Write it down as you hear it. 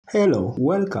Hello,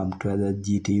 welcome to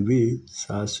SSGTV,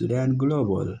 South Sudan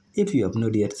Global. If you have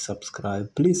not yet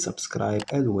subscribed, please subscribe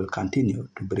as we will continue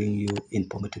to bring you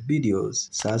informative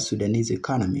videos. South Sudanese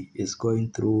economy is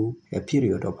going through a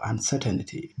period of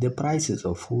uncertainty. The prices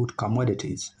of food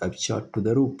commodities have shot to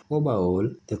the roof. Overall,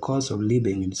 the cost of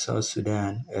living in South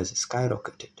Sudan has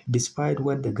skyrocketed. Despite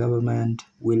what the government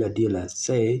wheeler dealers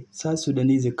say, South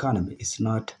Sudanese economy is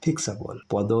not fixable.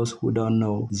 For those who don't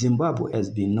know, Zimbabwe has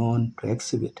been known to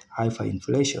exhibit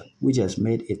hyperinflation, which has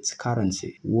made its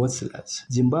currency worthless.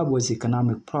 Zimbabwe's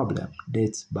economic problem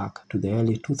dates back to the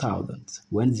early 2000s,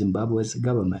 when Zimbabwe's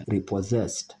government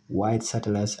repossessed white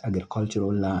settlers'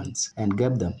 agricultural lands and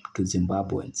gave them to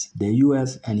Zimbabweans. The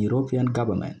US and European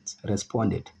governments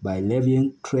responded by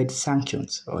levying trade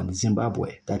sanctions on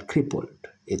Zimbabwe that crippled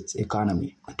its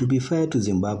economy. To be fair to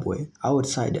Zimbabwe,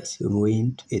 outsiders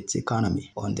ruined its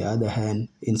economy. On the other hand,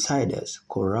 insiders,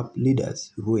 corrupt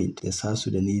leaders ruined the South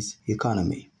Sudanese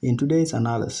economy. In today's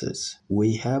analysis,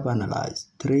 we have analyzed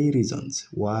 3 reasons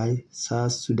why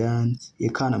South Sudan's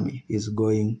economy is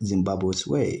going Zimbabwe's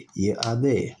way. Here are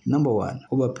they. Number 1,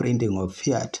 overprinting of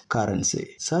fiat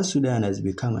currency. South Sudan has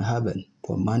become a haven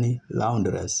for money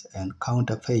launderers and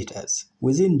counterfeiters.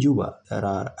 Within Juba, there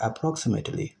are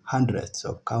approximately hundreds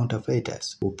of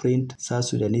counterfeiters who print South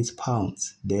Sudanese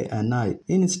pounds day and night.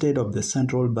 Instead of the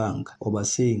central bank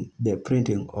overseeing the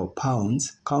printing of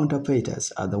pounds,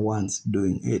 counterfeiters are the ones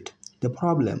doing it. The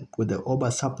problem with the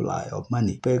oversupply of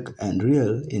money, fake and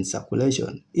real, in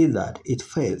circulation is that it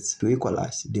fails to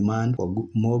equalize demand for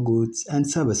more goods and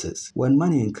services. When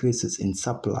money increases in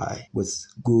supply with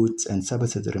goods and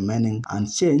services remaining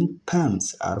unchanged,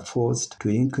 firms are forced to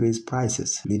increase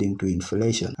prices, leading to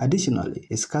inflation. Additionally,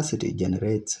 scarcity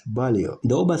generates value.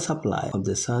 The oversupply of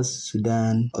the South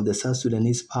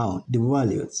Sudanese pound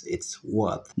devalues its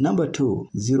worth. Number 2,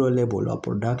 zero level of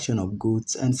production of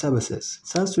goods and services.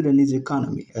 South Sudanese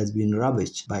economy has been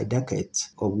ravaged by decades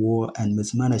of war and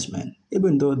mismanagement.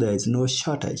 Even though there is no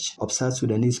shortage of South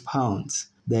Sudanese pounds,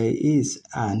 there is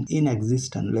an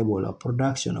inexistent level of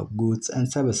production of goods and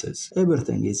services.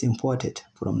 Everything is imported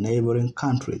from neighboring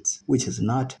countries, which is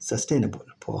not sustainable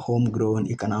for homegrown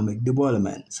economic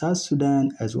development. South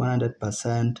Sudan has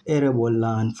 100% arable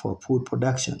land for food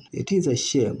production. It is a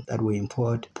shame that we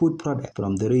import food products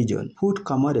from the region. Food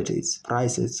commodities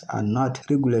prices are not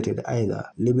regulated either,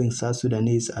 leaving South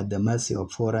Sudanese at the mercy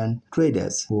of foreign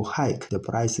traders who hike the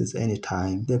prices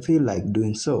anytime they feel like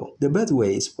doing so. The best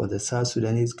way is for the South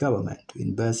Sudanese government to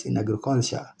invest in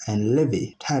agriculture and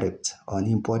levy tariffs on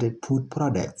imported food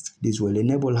products. This will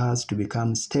enable us to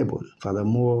become stable.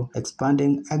 Furthermore,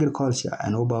 expanding agriculture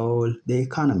and overall the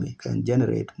economy can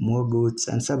generate more goods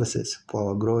and services for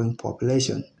our growing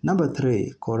population. Number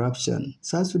 3, corruption.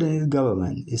 South Sudanese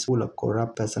government is full of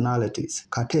corrupt personalities.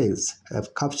 Cartels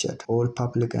have captured all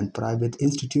public and private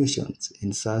institutions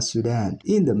in South Sudan.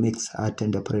 In the mix are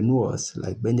entrepreneurs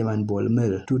like Benjamin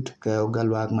Bolmel, Tut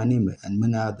Keogalwag Manime, and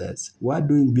many others who are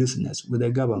doing business with the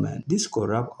government. These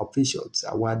corrupt officials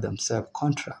award themselves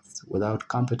contracts without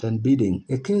competent bidding.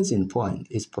 A case in point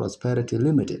is Prosperity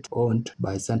Limited, owned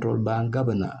by Central Bank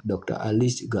Governor Dr.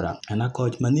 Alish Garang and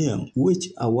Akoch Maniam, which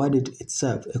awarded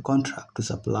itself a contract to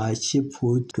supply cheap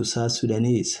food to South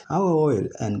Sudanese. Our oil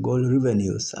and gold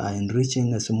revenues are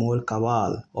enriching a small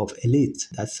cabal of elites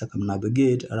that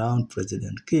circumnavigate around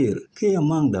President Kiir. Key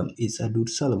among them is Adut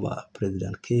Salva,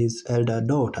 President Kiir's elder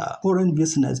daughter. Foreign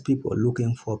business people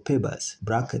looking for favors,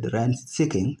 rent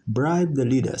seeking, bribe the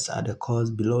leaders at a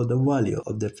cost below the value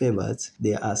of the favors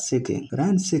they are seeking.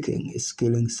 Rent seeking is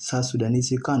killing South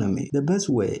Sudanese economy. The best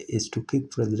way is to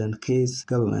kick President Kiir's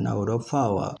government out of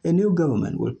power. A new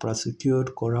government will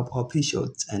prosecute corrupt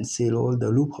officials and seal all the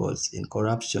loopholes in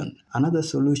corruption. Another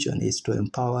solution is to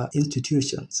empower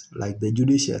institutions like the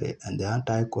judiciary and the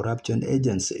anti-corruption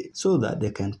agency so that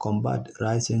they can combat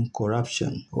rising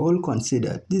corruption. All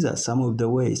considered, these are some of the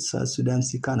ways South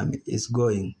Sudan's economy is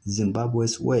going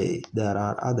Zimbabwe's way. There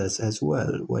are others as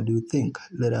well. What do you think?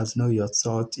 Let us know your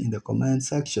thoughts in the comment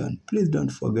section. Please don't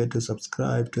forget to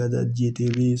subscribe to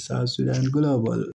SSGTV South Sudan Global.